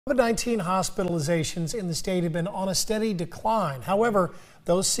COVID-19 hospitalizations in the state have been on a steady decline. However,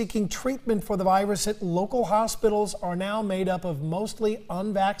 those seeking treatment for the virus at local hospitals are now made up of mostly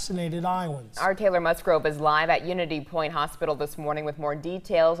unvaccinated Iowans. Our Taylor Musgrove is live at Unity Point Hospital this morning with more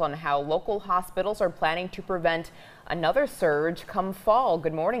details on how local hospitals are planning to prevent another surge come fall.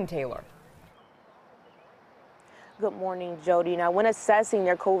 Good morning, Taylor. Good morning, Jody. Now, when assessing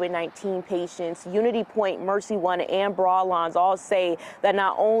their COVID-19 patients, Unity Point, Mercy One, and Broadlawns all say that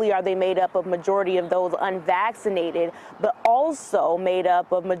not only are they made up of majority of those unvaccinated, but also made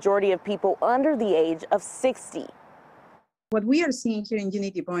up of majority of people under the age of 60. What we are seeing here in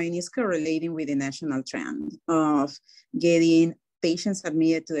Unity Point is correlating with the national trend of getting patients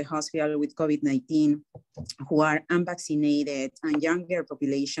admitted to the hospital with COVID-19 who are unvaccinated and younger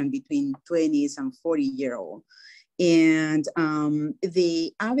population between 20s and 40-year-old. And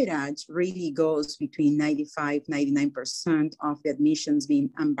the average really goes between 95–99% of the admissions being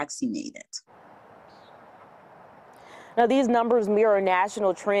unvaccinated. Now, these numbers mirror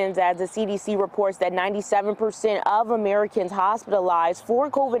national trends as the CDC reports that 97% of Americans hospitalized for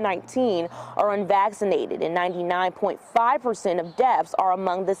COVID-19 are unvaccinated and 99.5% of deaths are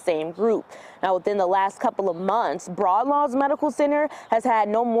among the same group. Now, within the last couple of months, Broadlawns Medical Center has had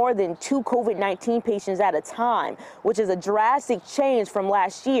no more than 2 COVID-19 patients at a time, which is a drastic change from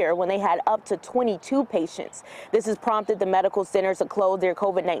last year when they had up to 22 patients. This has prompted the medical center to close their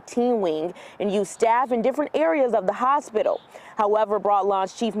COVID-19 wing and use staff in different areas of the hospital. However,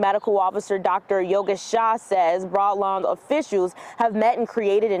 Broadlawns Chief Medical Officer Dr. Yogesh Shah says Broadlawns officials have met and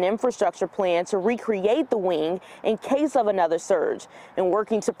created an infrastructure plan to recreate the wing in case of another surge. And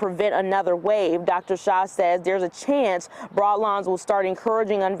working to prevent another wave, Dr. Shah says there's a chance Broadlawns will start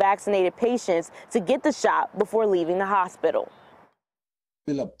encouraging unvaccinated patients to get the shot before leaving the hospital.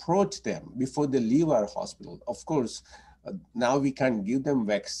 We'll approach them before they leave our hospital. Of course, now we can't give them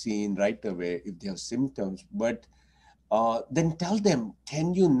vaccine right away if they have symptoms, but then tell them,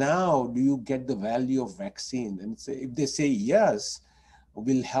 do you get the value of vaccine? And say, if they say yes,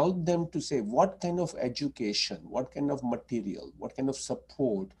 we'll help them to say what kind of education, what kind of material, what kind of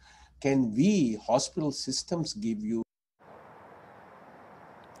support can we, hospital systems, give you.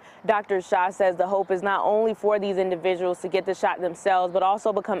 Dr. Shah says the hope is not only for these individuals to get the shot themselves, but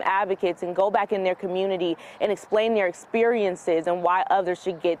also become advocates and go back in their community and explain their experiences and why others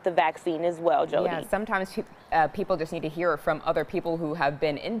should get the vaccine as well, Jody. Yeah, sometimes people just need to hear from other people who have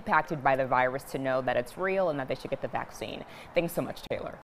been impacted by the virus to know that it's real and that they should get the vaccine. Thanks so much, Taylor.